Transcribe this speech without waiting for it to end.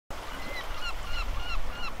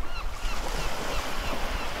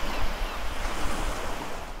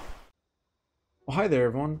Well, hi there,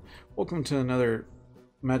 everyone. Welcome to another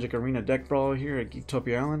Magic Arena deck brawl here at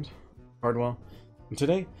Geektopia Island, Hardwell. And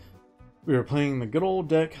today, we are playing the good old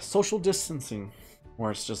deck Social Distancing,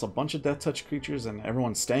 where it's just a bunch of Death Touch creatures and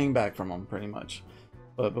everyone's staying back from them, pretty much.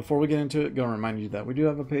 But before we get into it, gonna remind you that we do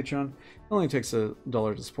have a Patreon. It only takes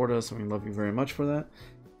 $1 to support us, and we love you very much for that.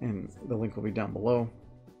 And the link will be down below.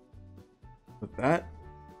 With that,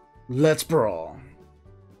 let's brawl.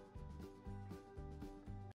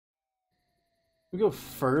 We go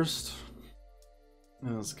first,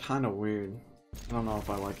 and it's kind of weird. I don't know if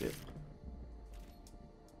I like it,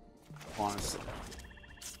 honestly.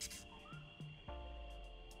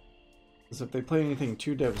 Because if they play anything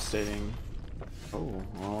too devastating... Oh,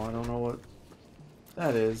 well, I don't know what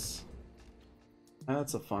that is.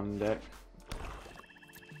 That's a fun deck.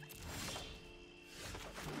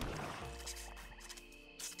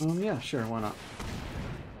 Yeah, sure, why not?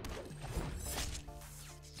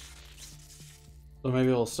 So maybe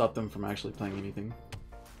it'll stop them from actually playing anything.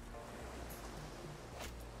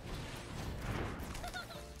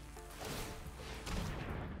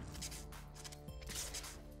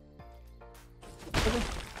 Okay.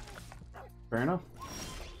 Fair enough.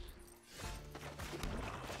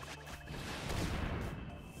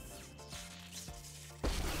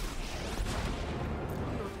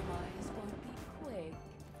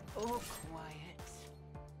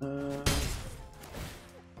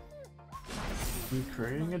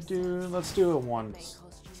 Creating a dude. Let's do it once.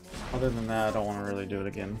 Other than that, I don't want to really do it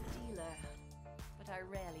again. But I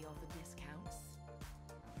rarely offer discounts.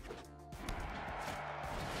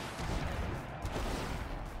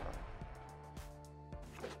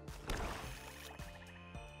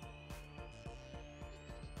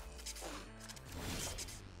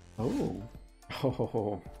 Oh.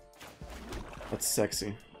 Oh. That's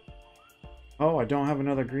sexy. Oh, I don't have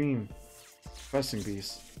another green questing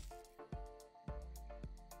piece.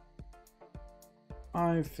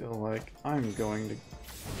 I feel like I'm going to...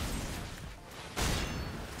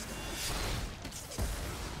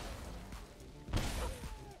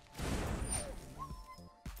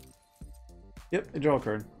 Yep, they draw a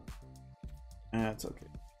card. That's okay.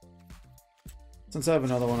 Since I have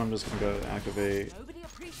another one, I'm just going to go activate. Nobody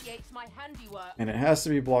appreciates my handiwork. And it has to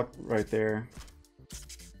be blocked right there.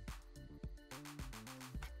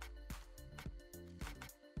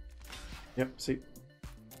 Yep, see?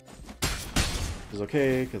 Is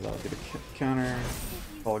okay because I'll get a counter.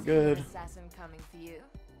 All good.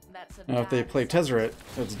 Now if they play Tezzeret,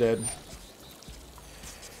 it's dead.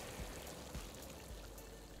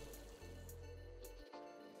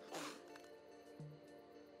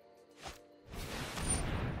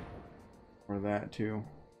 Or that too.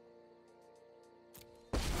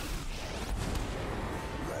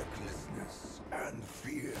 Recklessness and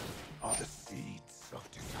fear are the seeds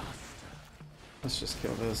of disaster. Let's just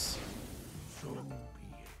kill this. So be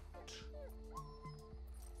it.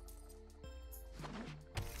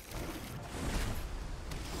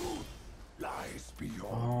 Truth lies beyond.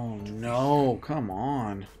 Oh no, come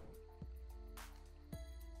on.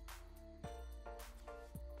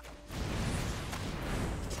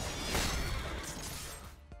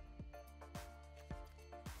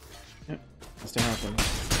 Yep, has to happen.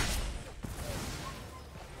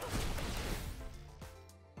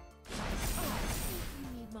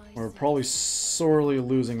 We're probably sorely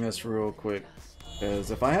losing this real quick,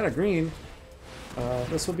 because if I had a green,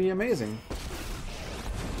 this would be amazing.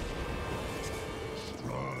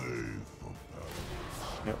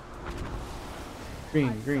 Yep.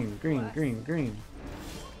 Green, green, green, green, green.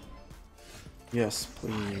 Yes,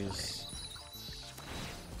 please.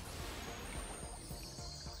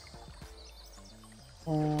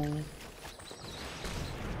 Oh.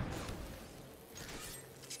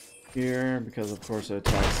 Here, because of course it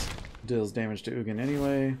deals damage to Ugin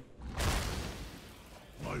anyway.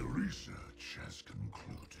 My research has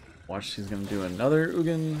concluded. Watch, she's gonna do another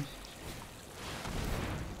Ugin.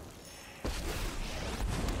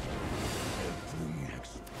 Every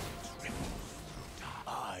expert ripples through time.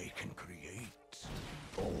 I can create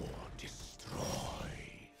or destroy.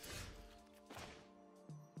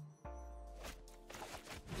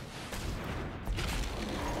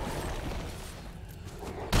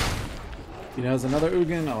 He has another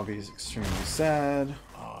Ugin, I'll be extremely sad.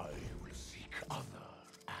 I will seek other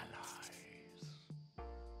allies.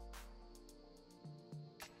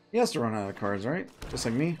 He has to run out of cards, right? Just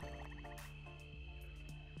like me.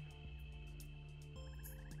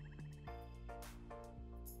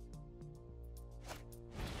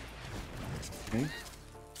 Okay.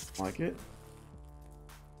 Like it.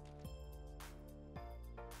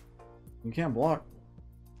 You can't block.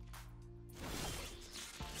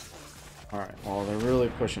 Alright, well, they're really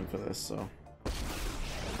pushing for this, so.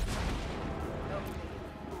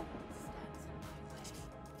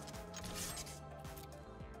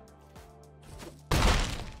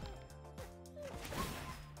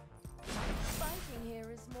 Fighting here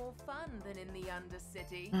is more fun than in the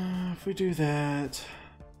Undercity. If we do that,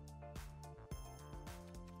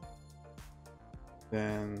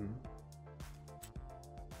 then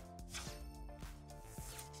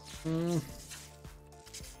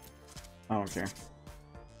I don't care.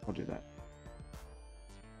 I'll do that.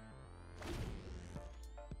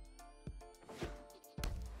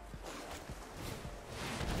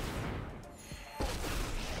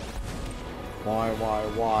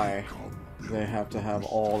 Why? They have to have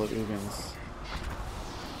all the Ugins.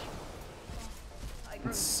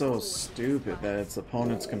 It's so stupid that its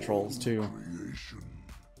opponent's controls too. Creation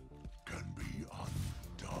can be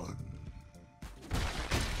undone.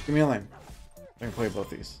 Give me a lane. I can play both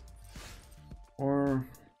these. Or...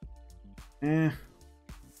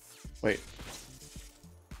 Wait.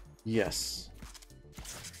 Yes.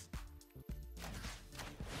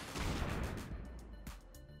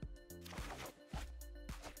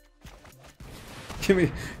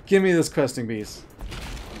 Give me this questing beast.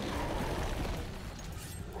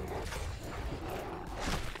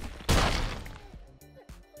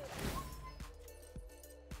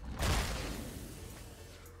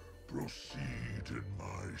 Proceed in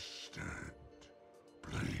my stead,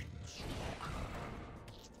 Planeswalker.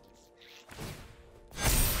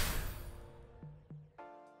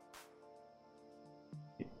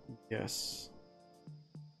 Yes.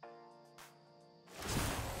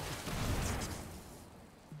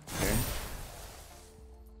 Okay.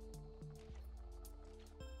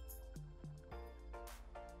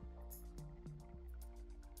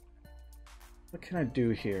 What can I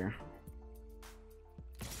do here?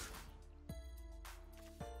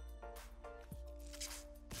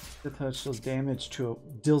 The touch deals damage to a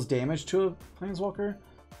planeswalker.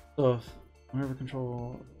 So if whenever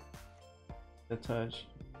control the touch.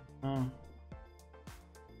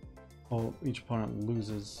 Oh, each opponent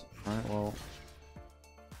loses. Alright, well.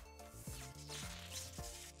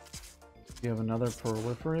 You have another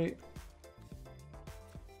proliferate.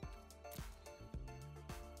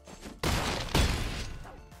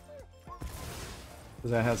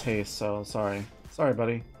 Because that has haste, so sorry. Sorry,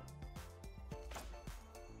 buddy.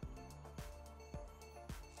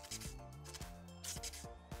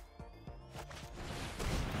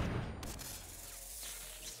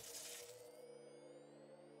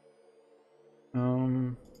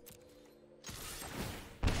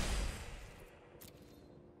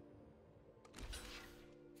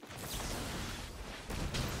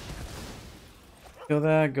 Kill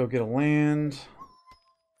that, go get a land.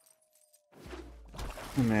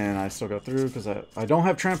 Oh, man, I still go through because I don't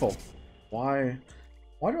have trample. Why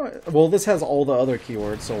do I? Well, this has all the other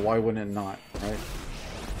keywords, so why wouldn't it not, right?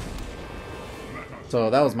 So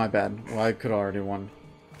that was my bad. Well, I could have already won.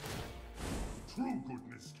 True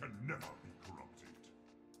goodness can never be corrupted.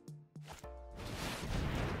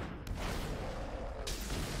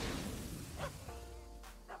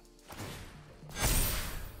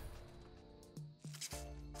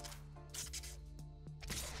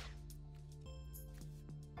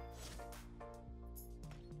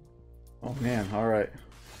 Oh man, alright.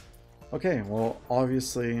 Okay, well,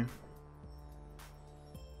 obviously...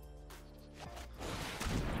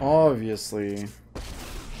 I've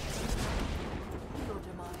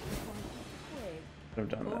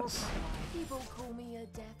done this. People call me a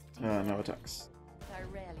death No attacks. I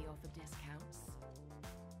rarely offer discounts.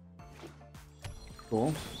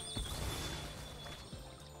 Cool.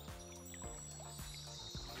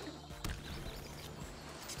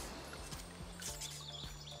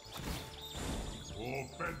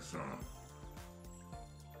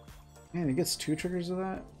 Man, he gets 2 triggers of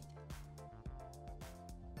that?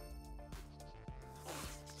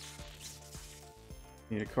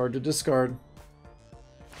 Need a card to discard.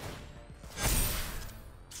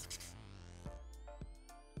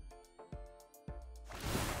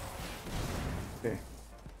 Okay.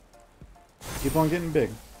 Keep on getting big.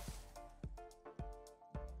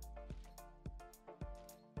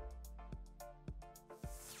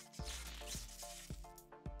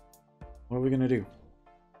 What are we gonna do?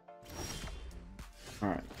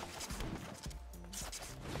 Alright.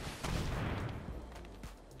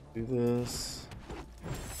 Do this.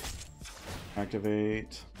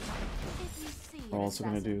 Activate. We're also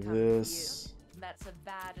gonna do this. That's a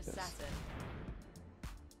bad assassin.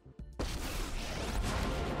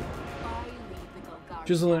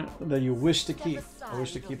 Choose a that you wish to keep. I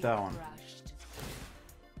wish to keep that one.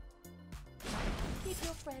 Keep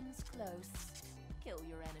your friends close. close. Kill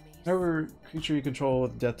your enemies. Whenever creature you control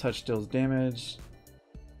with death touch deals damage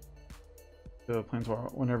to a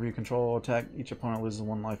planeswalker, whenever you control attack, each opponent loses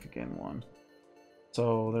 1 life, you gain 1.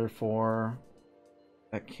 So therefore,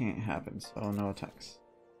 that can't happen. So no attacks.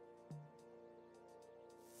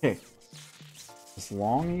 Okay. As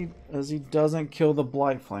long as he doesn't kill the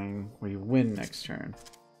Blight Flame, we win next turn.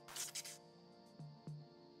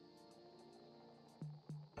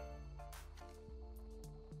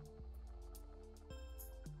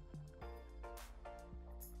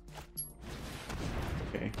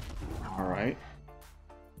 Okay. Alright.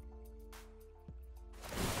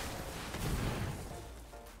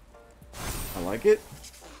 I like it.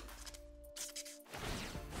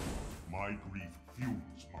 My grief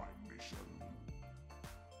fuels my mission.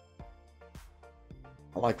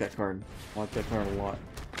 I like that card. I like that card a lot.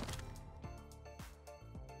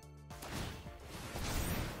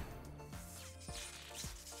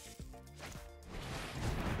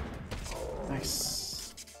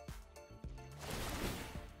 Nice.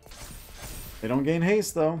 They don't gain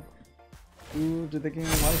haste though. Ooh, did they gain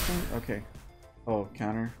lifelink? Okay. Oh,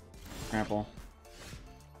 counter. Trample.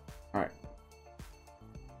 Alright.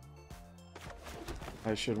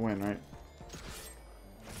 I should win, right?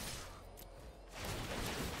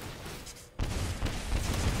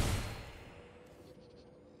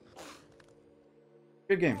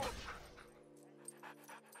 Good game.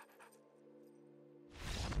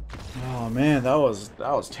 Oh man, that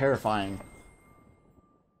was terrifying.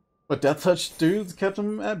 But Death Touch dudes kept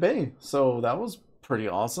him at bay, so that was pretty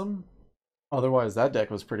awesome. Otherwise, that deck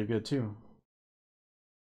was pretty good too.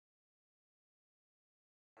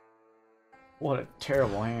 What a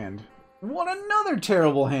terrible hand. What another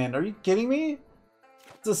terrible hand. Are you kidding me?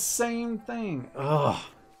 It's the same thing. Ugh.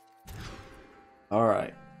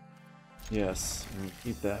 Alright. Yes, we're gonna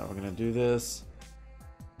keep that. We're gonna do this.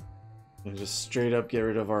 And just straight up get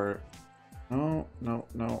rid of our... No, no,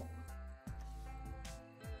 no.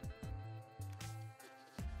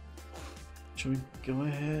 Should we go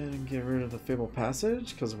ahead and get rid of the Fable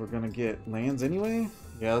Passage? Because we're gonna get lands anyway?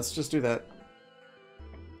 Yeah, let's just do that.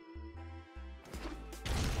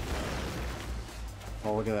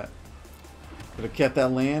 Oh, look at that. Could have kept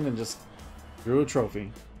that land and just drew a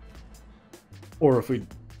trophy. Or if we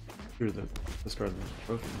drew the discard the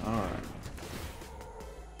trophy. Alright.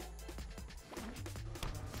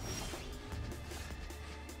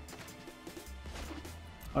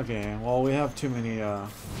 Okay, well we have too many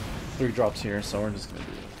 3-drops here, so we're just gonna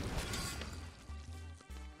do it.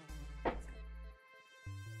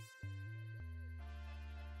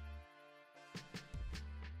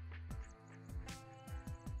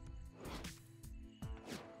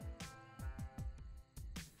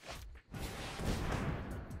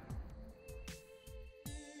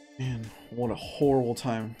 Man, what a horrible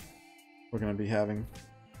time we're gonna be having.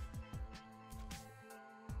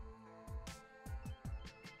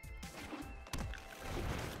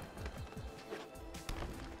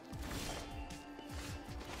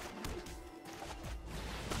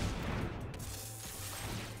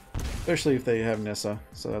 Especially if they have Nissa,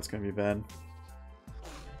 so that's gonna be bad.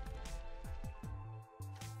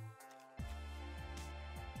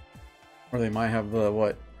 Or they might have the,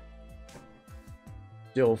 what?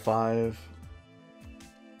 Still 5.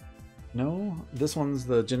 No, this one's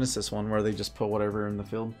the Genesis one where they just put whatever in the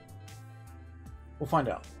field. We'll find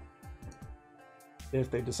out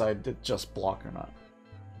if they decide to just block or not.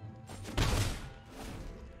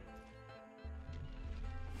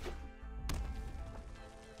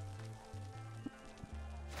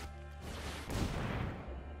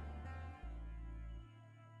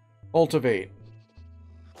 Cultivate.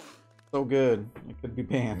 So good. It could be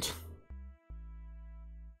banned.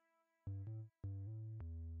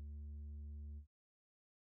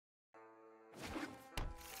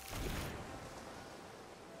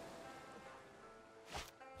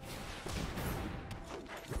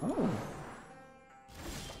 Oh.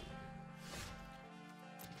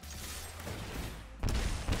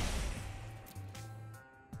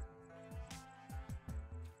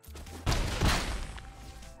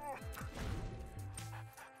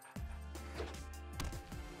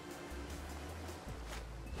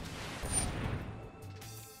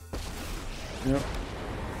 Yep.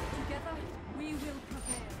 Together, we will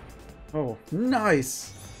prevail. Oh,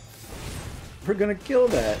 nice! We're gonna kill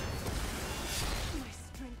that. My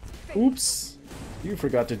strength fades. Oops! You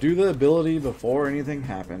forgot to do the ability before anything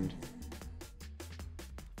happened.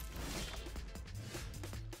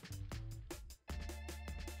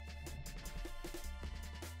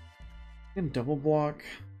 You can double block.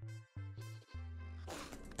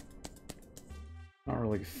 Not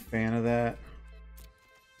really a fan of that.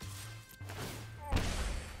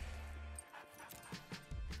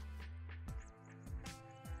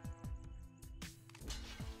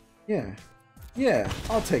 Yeah. Yeah,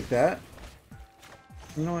 I'll take that.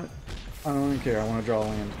 You know what? I don't even care. I want to draw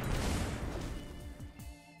land.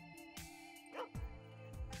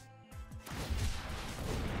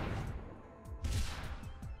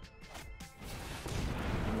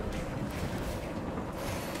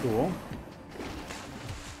 Cool.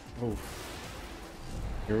 Oh.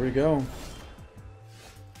 Here we go.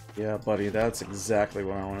 Yeah, buddy, that's exactly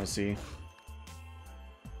what I want to see.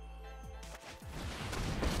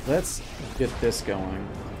 Let's get this going,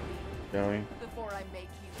 shall we? Before I make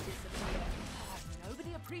you disappear.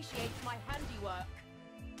 Nobody appreciates my handiwork.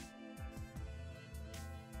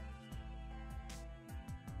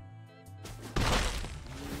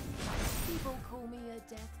 People call me a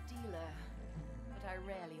death dealer, but I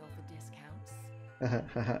rarely offer discounts.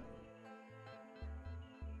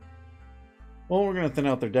 Well, we're gonna thin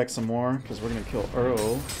out their deck some more because we're gonna kill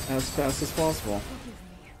Earl as fast as possible. Forgive me.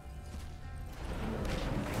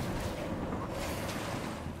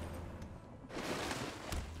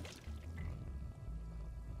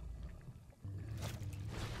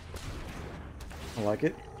 I like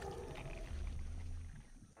it.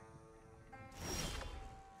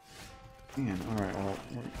 Man, alright, well,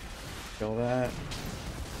 kill that.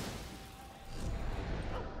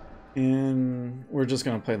 And we're just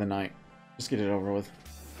gonna play the knight. Just get it over with.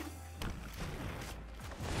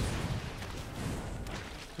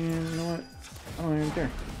 And you know what? I don't even care. I'm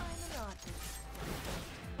an artist.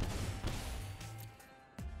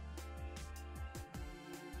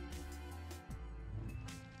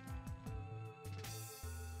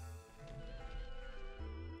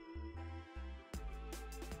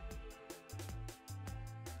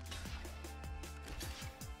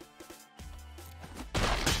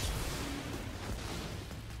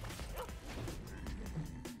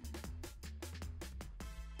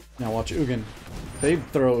 Now watch Ugin. If they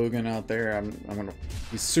throw Ugin out there, I'm gonna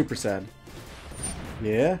be super sad.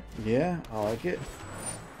 Yeah, yeah, I like it.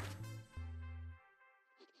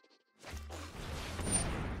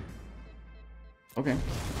 Okay.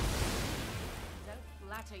 Don't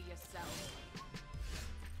flatter yourself.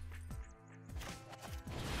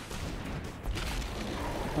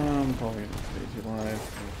 Probably gonna stay too alive.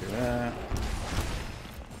 Gonna do that.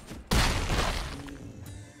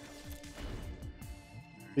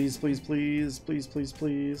 Please, please, please, please, please,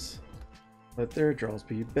 please. Let their draws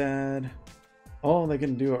be bad. Oh, they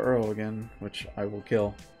can do a Uro again, which I will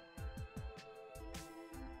kill.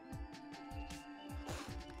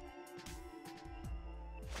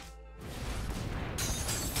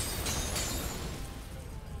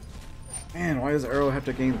 Man, why does Uro have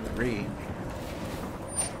to gain 3?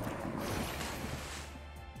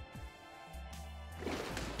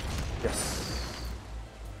 Yes.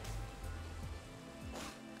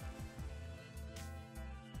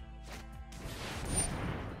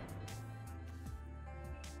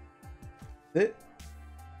 It.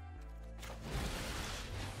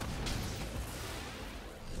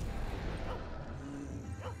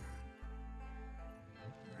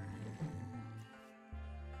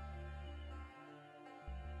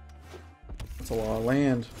 That's a lot of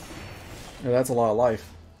land. Yeah, that's a lot of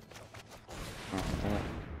life. Alright,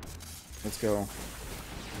 let's go.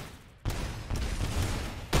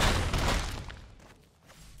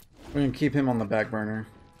 We're gonna keep him on the back burner.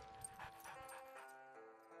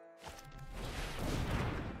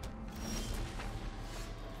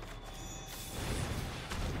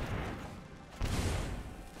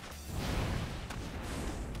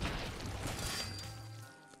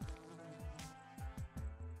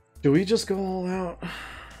 Do we just go all out?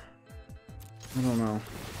 I don't know.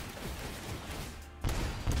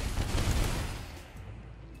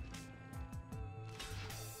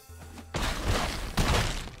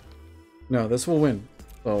 No, this will win.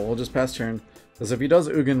 So we'll just pass turn. Because if he does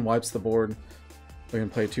Ugin wipes the board, we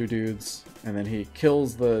can play 2 dudes, and then he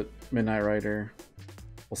kills the Midnight Rider.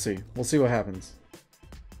 We'll see. We'll see what happens.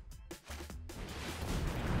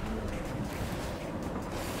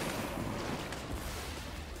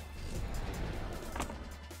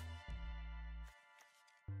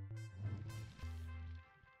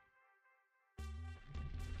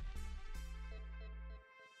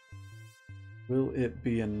 Will it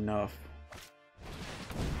be enough?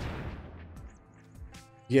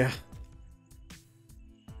 Yeah.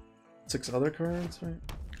 6 other cards, right?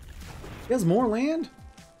 He has more land?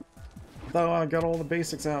 I thought I got all the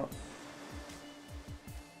basics out.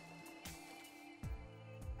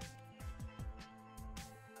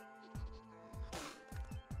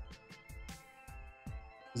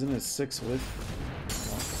 Isn't it 6 with?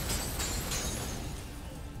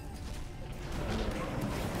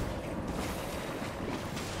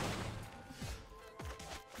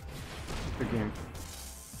 Good game.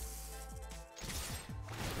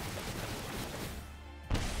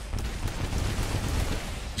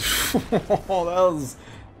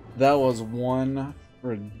 that was one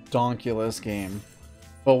redonkulous game,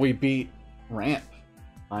 but we beat Ramp.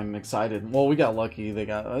 I'm excited. Well, we got lucky.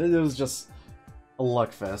 It was just a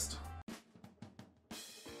luck fest.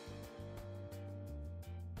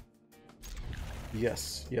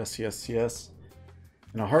 Yes, yes, yes, yes.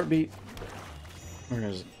 In a heartbeat, we're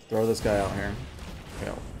gonna just throw this guy out here.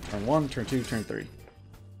 Okay, turn 1, turn 2, turn 3.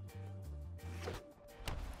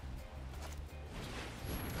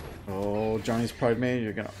 Oh, Johnny's Pride Mate,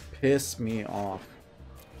 you're gonna piss me off.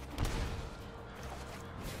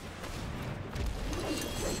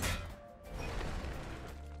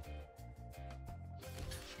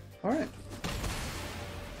 Alright.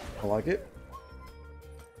 I like it.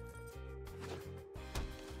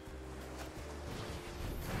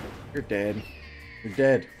 You're dead. You're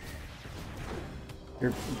dead.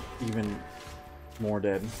 You're even more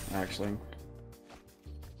dead, actually.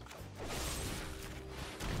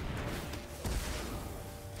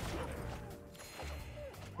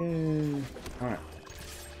 Alright.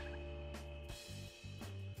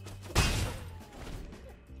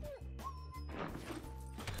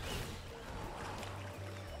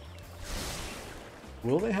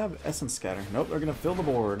 Will they have Essence Scatter? Nope, they're gonna fill the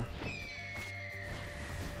board.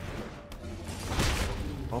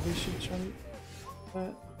 Probably should try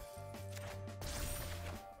that.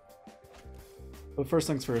 But first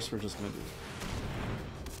things first, we're just gonna do it.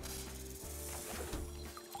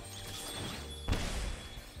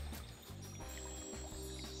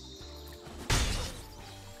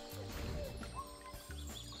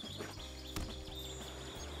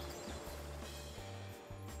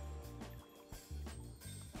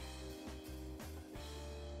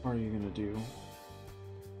 What are you gonna do,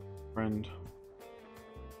 friend?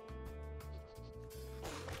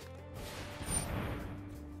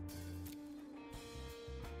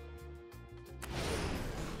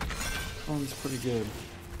 One's pretty good.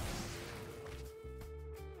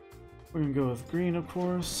 We're gonna go with green, of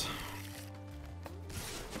course.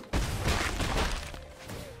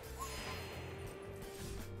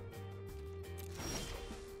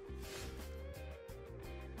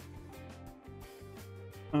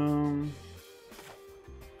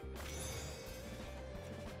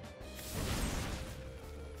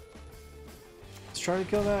 Let's try to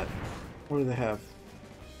kill that. What do they have?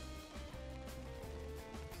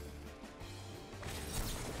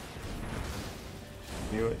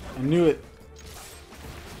 Knew it. I knew it.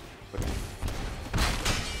 Okay.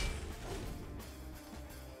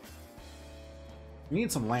 We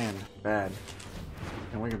need some land, bad.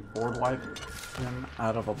 And we can board wipe him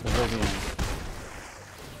out of oblivion.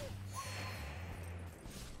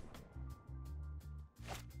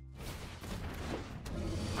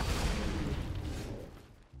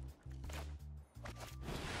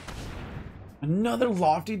 Another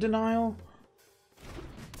lofty denial?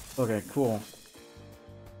 Okay, cool.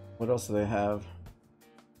 What else do they have?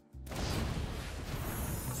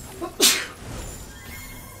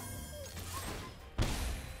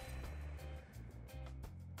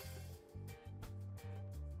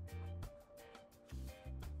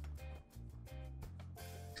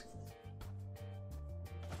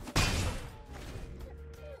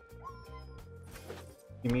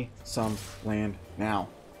 Give me some land now.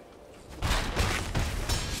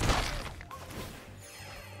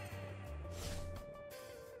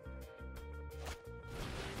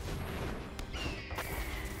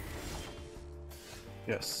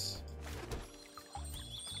 Yes.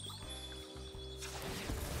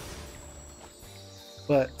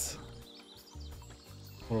 But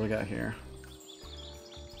what do we got here?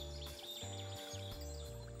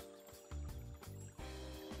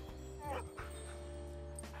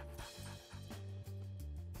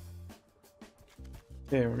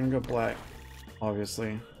 Okay, we're gonna go black,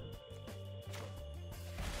 obviously.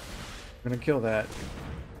 We're gonna kill that.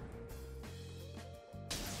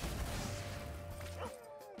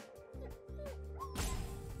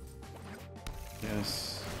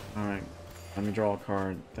 Yes. Alright. Let me draw a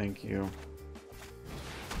card. Thank you.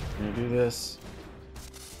 I'm gonna do this.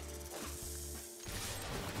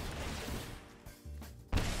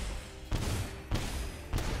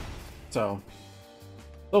 So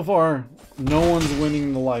far, no one's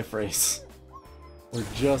winning the life race. We're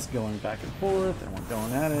just going back and forth, and we're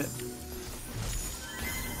going at it.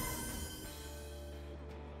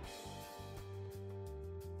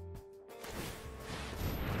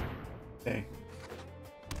 Okay.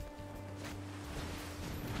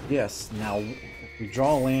 Yes, now if we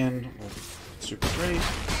draw land, we'll be super great.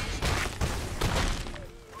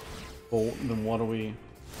 Well, then what do we...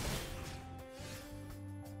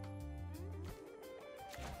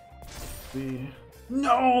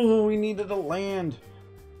 No! We needed a land!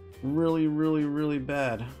 Really, really, really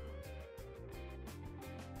bad.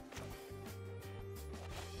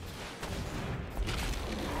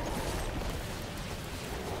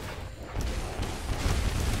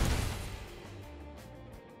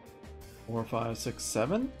 Four, five, six,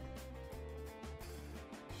 seven?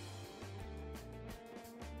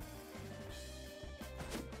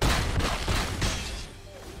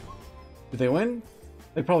 Did they win?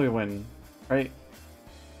 They probably win, right?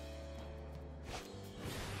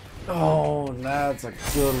 Oh, that's a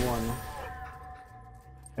good one.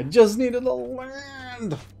 I just needed a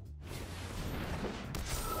land.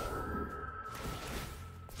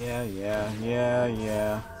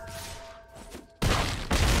 Yeah.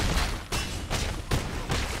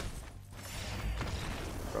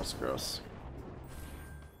 Gross.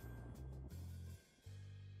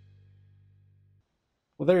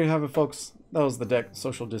 Well, there you have it, folks. That was the deck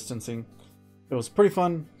social distancing. It was pretty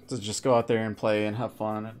fun to just go out there and play and have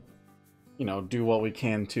fun and, you know, do what we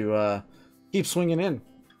can to keep swinging in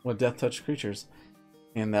with death touch creatures.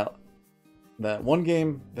 And that one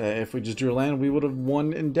game that if we just drew land, we would have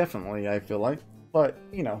won indefinitely, I feel like. But,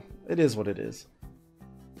 you know, it is what it is.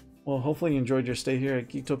 Well, hopefully you enjoyed your stay here at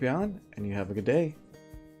Geektopia Island, and you have a good day.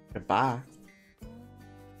 Goodbye.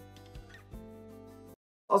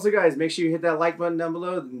 Also, guys, make sure you hit that like button down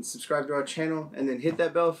below and subscribe to our channel, and then hit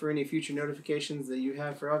that bell for any future notifications that you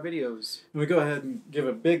have for our videos. We go ahead and give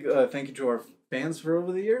a big thank you to our fans for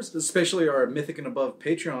over the years, especially our Mythic and Above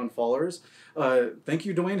Patreon followers. Thank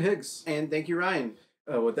you, Dwayne Higgs. And thank you, Ryan.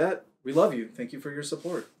 With that, we love you. Thank you for your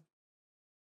support.